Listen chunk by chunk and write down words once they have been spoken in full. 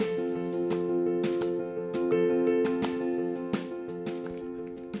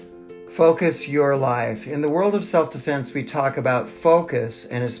Focus your life. In the world of self-defense, we talk about focus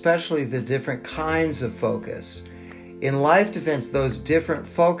and especially the different kinds of focus. In life defense, those different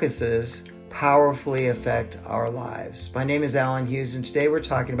focuses powerfully affect our lives. My name is Alan Hughes, and today we're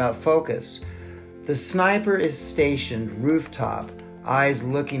talking about focus. The sniper is stationed rooftop, eyes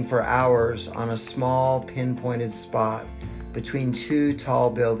looking for hours on a small pinpointed spot between two tall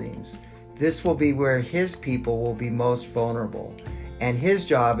buildings. This will be where his people will be most vulnerable, and his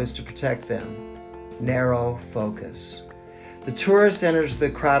job is to protect them. Narrow focus. The tourist enters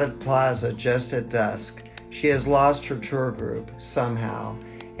the crowded plaza just at dusk. She has lost her tour group, somehow,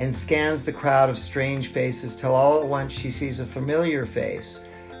 and scans the crowd of strange faces till all at once she sees a familiar face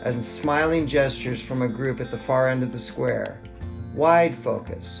and smiling gestures from a group at the far end of the square. Wide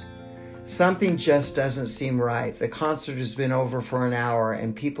focus. Something just doesn't seem right. The concert has been over for an hour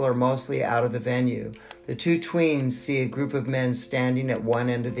and people are mostly out of the venue. The two tweens see a group of men standing at one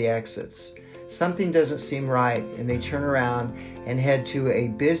end of the exits. Something doesn't seem right, and they turn around and head to a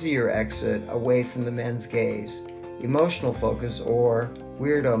busier exit away from the men's gaze. Emotional focus, or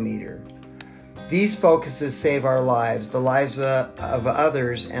weirdo meter. These focuses save our lives, the lives of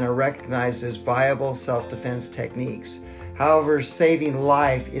others, and are recognized as viable self-defense techniques. However, saving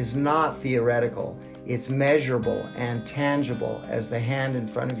life is not theoretical. It's measurable and tangible as the hand in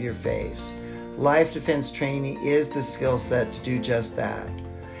front of your face. Life defense training is the skill set to do just that.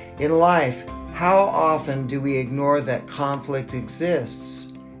 In life, how often do we ignore that conflict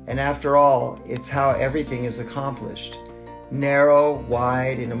exists? And after all, it's how everything is accomplished. Narrow,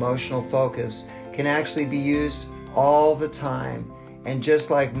 wide, and emotional focus can actually be used all the time, and just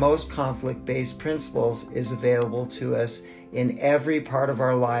like most conflict-based principles, is available to us in every part of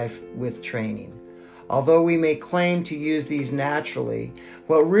our life with training. Although we may claim to use these naturally,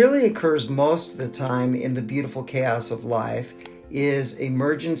 what really occurs most of the time in the beautiful chaos of life is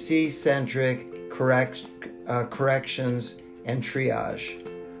emergency-centric corrections and triage.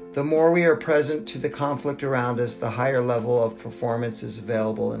 The more we are present to the conflict around us, the higher level of performance is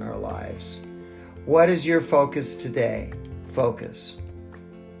available in our lives. What is your focus today? Focus.